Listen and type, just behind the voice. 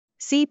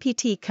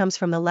CPT comes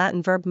from the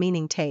Latin verb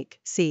meaning take,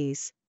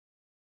 seize.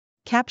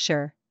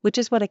 Capture, which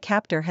is what a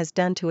captor has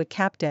done to a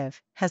captive,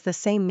 has the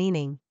same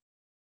meaning.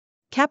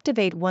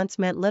 Captivate once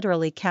meant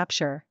literally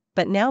capture,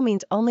 but now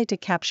means only to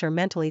capture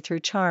mentally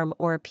through charm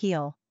or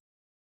appeal.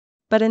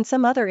 But in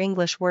some other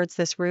English words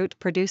this root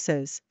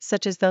produces,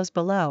 such as those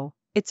below,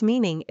 its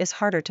meaning is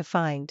harder to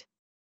find.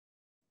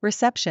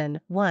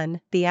 Reception,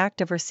 1. The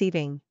act of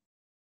receiving.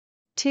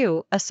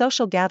 2. A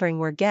social gathering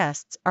where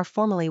guests are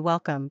formally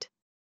welcomed.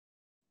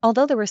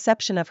 Although the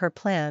reception of her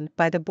plan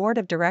by the board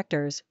of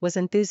directors was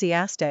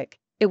enthusiastic,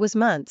 it was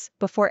months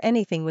before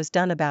anything was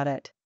done about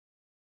it.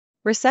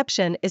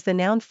 Reception is the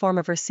noun form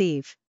of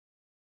receive.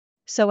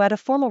 So at a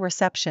formal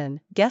reception,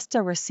 guests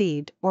are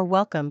received or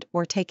welcomed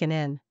or taken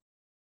in.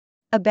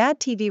 A bad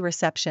TV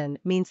reception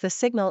means the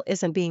signal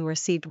isn't being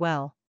received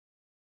well.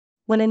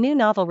 When a new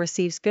novel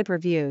receives good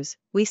reviews,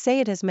 we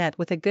say it has met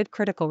with a good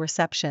critical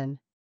reception.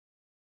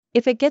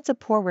 If it gets a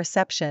poor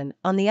reception,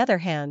 on the other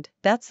hand,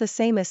 that's the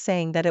same as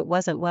saying that it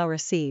wasn't well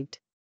received.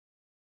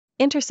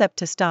 Intercept,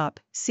 to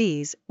stop,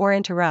 seize, or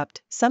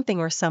interrupt something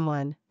or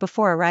someone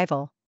before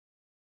arrival.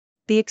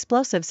 The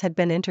explosives had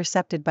been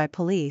intercepted by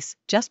police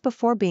just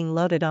before being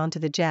loaded onto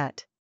the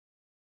jet.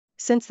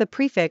 Since the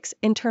prefix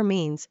inter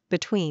means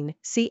between,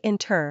 see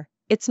inter,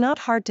 it's not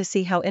hard to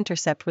see how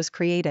intercept was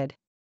created.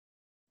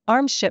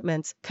 Arms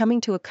shipments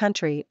coming to a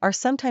country are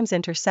sometimes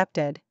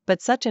intercepted,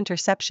 but such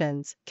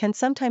interceptions can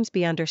sometimes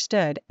be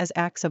understood as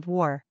acts of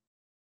war.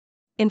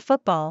 In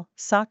football,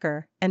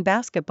 soccer, and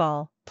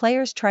basketball,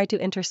 players try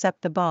to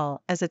intercept the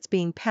ball as it's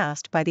being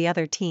passed by the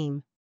other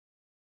team.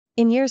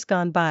 In years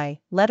gone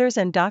by, letters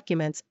and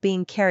documents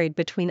being carried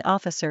between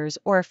officers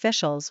or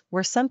officials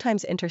were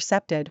sometimes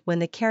intercepted when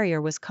the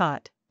carrier was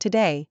caught.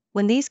 Today,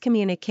 when these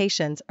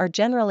communications are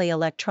generally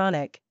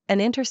electronic,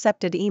 an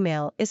intercepted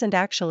email isn't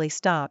actually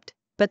stopped,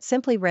 but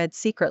simply read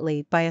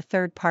secretly by a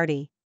third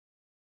party.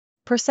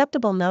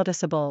 Perceptible,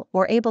 noticeable,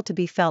 or able to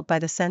be felt by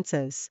the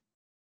senses.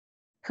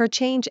 Her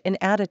change in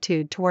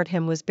attitude toward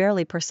him was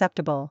barely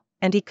perceptible,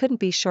 and he couldn't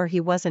be sure he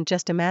wasn't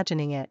just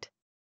imagining it.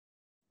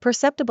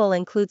 Perceptible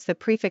includes the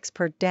prefix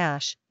per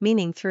dash,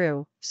 meaning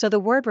through, so the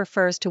word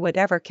refers to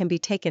whatever can be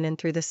taken in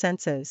through the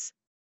senses.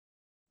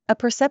 A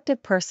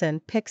perceptive person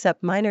picks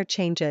up minor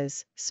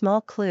changes,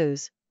 small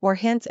clues, or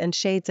hints and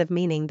shades of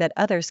meaning that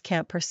others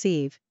can't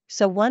perceive,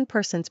 so one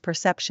person's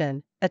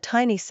perception, a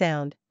tiny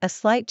sound, a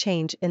slight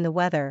change in the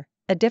weather,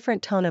 a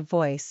different tone of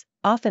voice,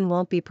 often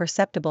won't be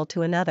perceptible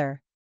to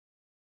another.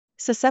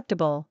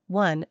 Susceptible,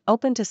 1.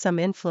 Open to some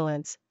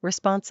influence,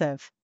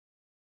 responsive.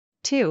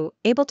 2.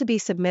 Able to be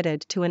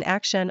submitted to an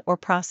action or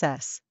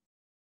process.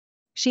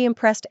 She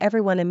impressed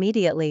everyone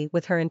immediately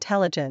with her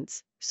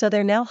intelligence, so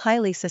they're now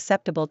highly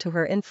susceptible to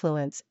her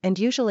influence and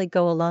usually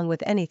go along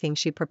with anything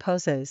she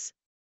proposes.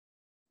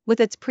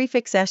 With its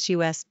prefix sus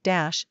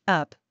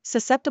up,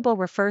 susceptible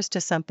refers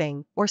to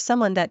something or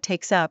someone that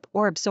takes up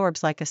or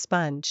absorbs like a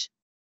sponge.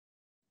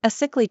 A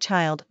sickly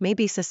child may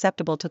be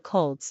susceptible to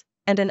colds,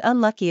 and an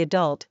unlucky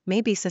adult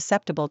may be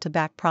susceptible to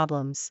back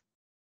problems.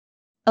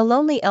 A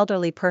lonely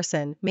elderly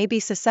person may be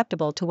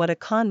susceptible to what a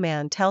con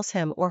man tells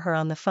him or her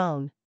on the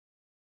phone.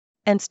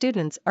 And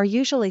students are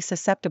usually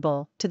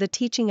susceptible to the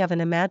teaching of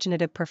an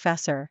imaginative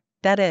professor,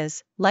 that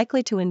is,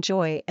 likely to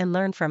enjoy and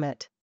learn from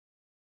it.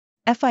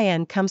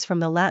 Fin comes from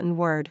the Latin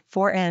word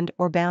for end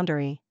or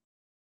boundary.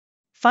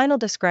 Final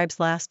describes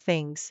last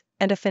things,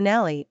 and a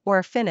finale or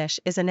a finish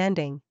is an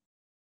ending.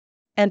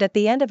 And at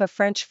the end of a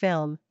French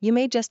film, you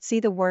may just see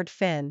the word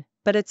fin,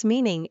 but its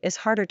meaning is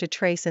harder to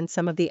trace in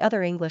some of the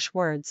other English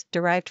words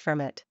derived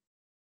from it.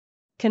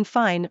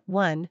 Confine,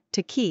 1.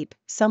 To keep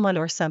someone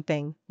or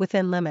something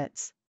within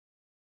limits.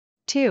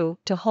 2.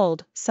 To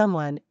hold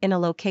someone in a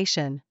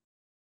location.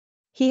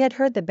 He had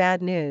heard the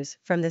bad news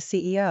from the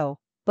CEO,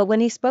 but when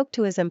he spoke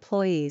to his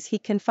employees he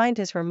confined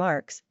his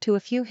remarks to a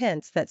few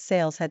hints that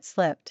sales had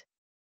slipped.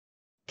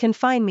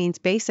 Confine means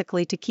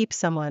basically to keep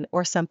someone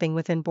or something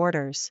within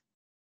borders.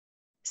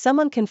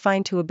 Someone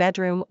confined to a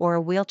bedroom or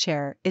a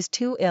wheelchair is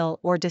too ill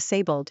or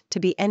disabled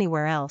to be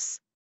anywhere else.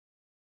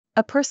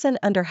 A person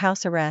under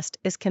house arrest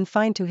is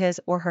confined to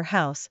his or her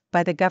house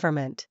by the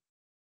government.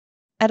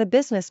 At a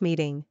business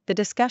meeting, the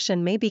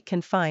discussion may be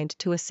confined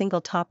to a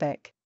single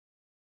topic.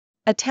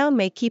 A town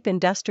may keep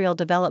industrial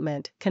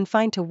development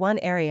confined to one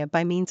area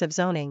by means of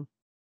zoning.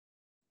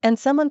 And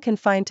someone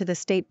confined to the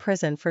state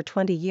prison for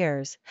 20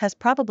 years has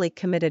probably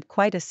committed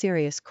quite a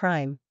serious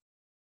crime.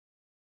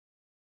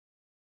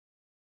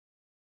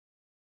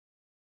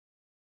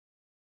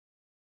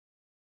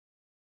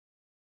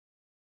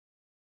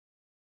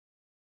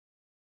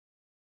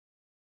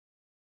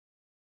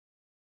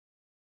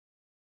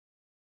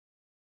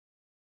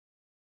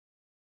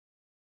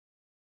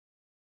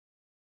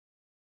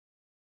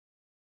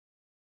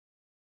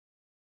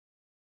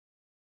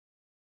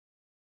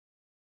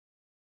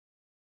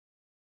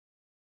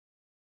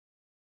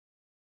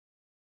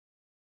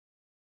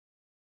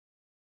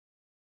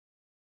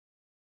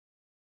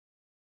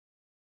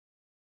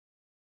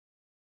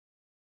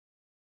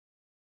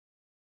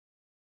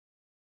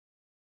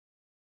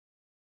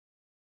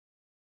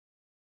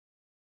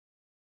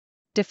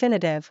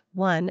 Definitive,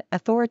 1.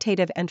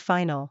 Authoritative and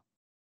final.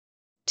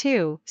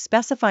 2.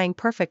 Specifying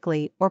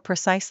perfectly or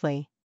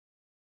precisely.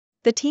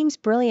 The team's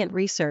brilliant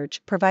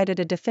research provided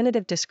a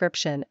definitive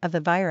description of the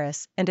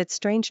virus and its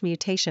strange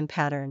mutation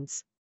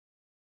patterns.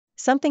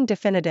 Something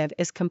definitive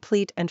is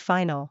complete and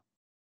final.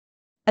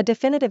 A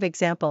definitive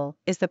example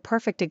is the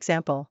perfect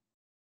example.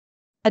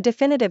 A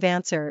definitive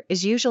answer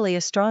is usually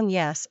a strong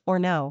yes or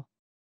no.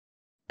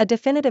 A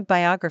definitive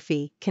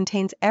biography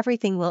contains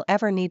everything we'll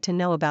ever need to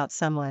know about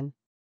someone.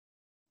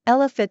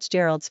 Ella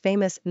Fitzgerald's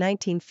famous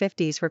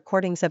 1950s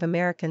recordings of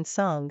American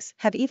songs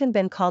have even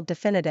been called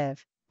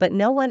definitive, but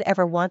no one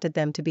ever wanted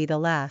them to be the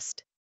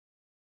last.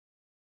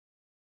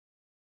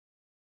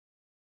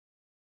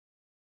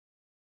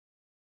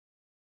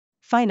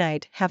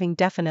 Finite, having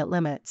definite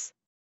limits.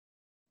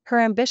 Her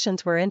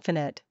ambitions were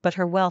infinite, but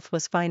her wealth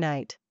was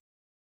finite.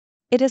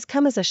 It has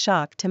come as a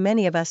shock to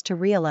many of us to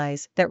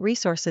realize that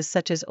resources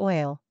such as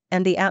oil,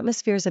 and the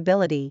atmosphere's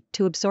ability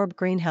to absorb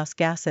greenhouse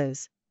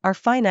gases, are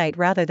finite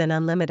rather than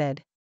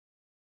unlimited.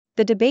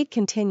 The debate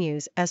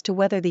continues as to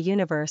whether the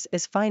universe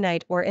is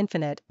finite or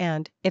infinite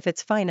and, if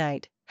it's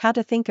finite, how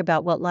to think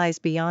about what lies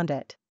beyond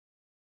it.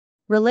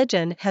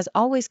 Religion has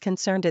always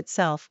concerned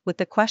itself with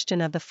the question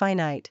of the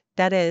finite,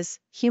 that is,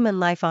 human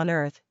life on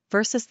earth,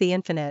 versus the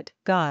infinite,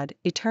 God,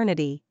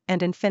 eternity,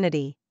 and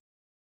infinity.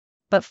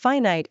 But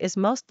finite is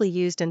mostly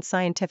used in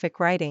scientific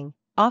writing,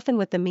 often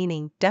with the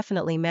meaning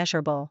definitely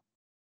measurable.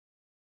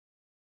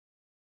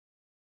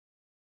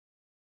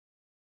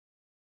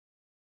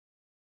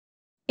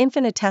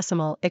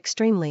 Infinitesimal,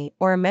 extremely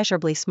or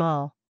immeasurably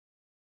small.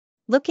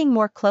 Looking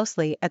more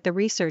closely at the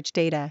research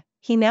data,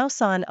 he now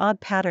saw an odd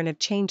pattern of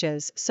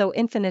changes so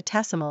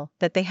infinitesimal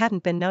that they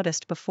hadn't been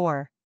noticed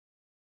before.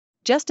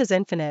 Just as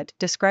infinite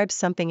describes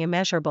something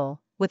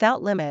immeasurable,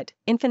 without limit,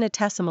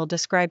 infinitesimal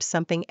describes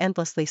something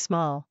endlessly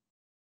small.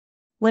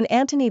 When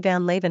Antony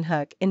van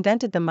Leeuwenhoek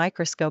invented the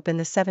microscope in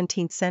the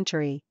 17th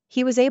century,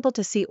 he was able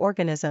to see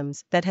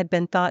organisms that had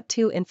been thought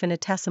too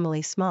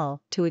infinitesimally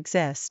small to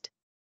exist.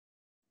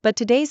 But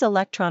today's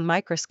electron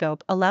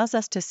microscope allows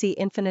us to see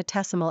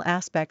infinitesimal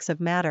aspects of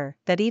matter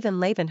that even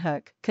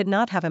Leeuwenhoek could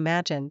not have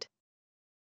imagined.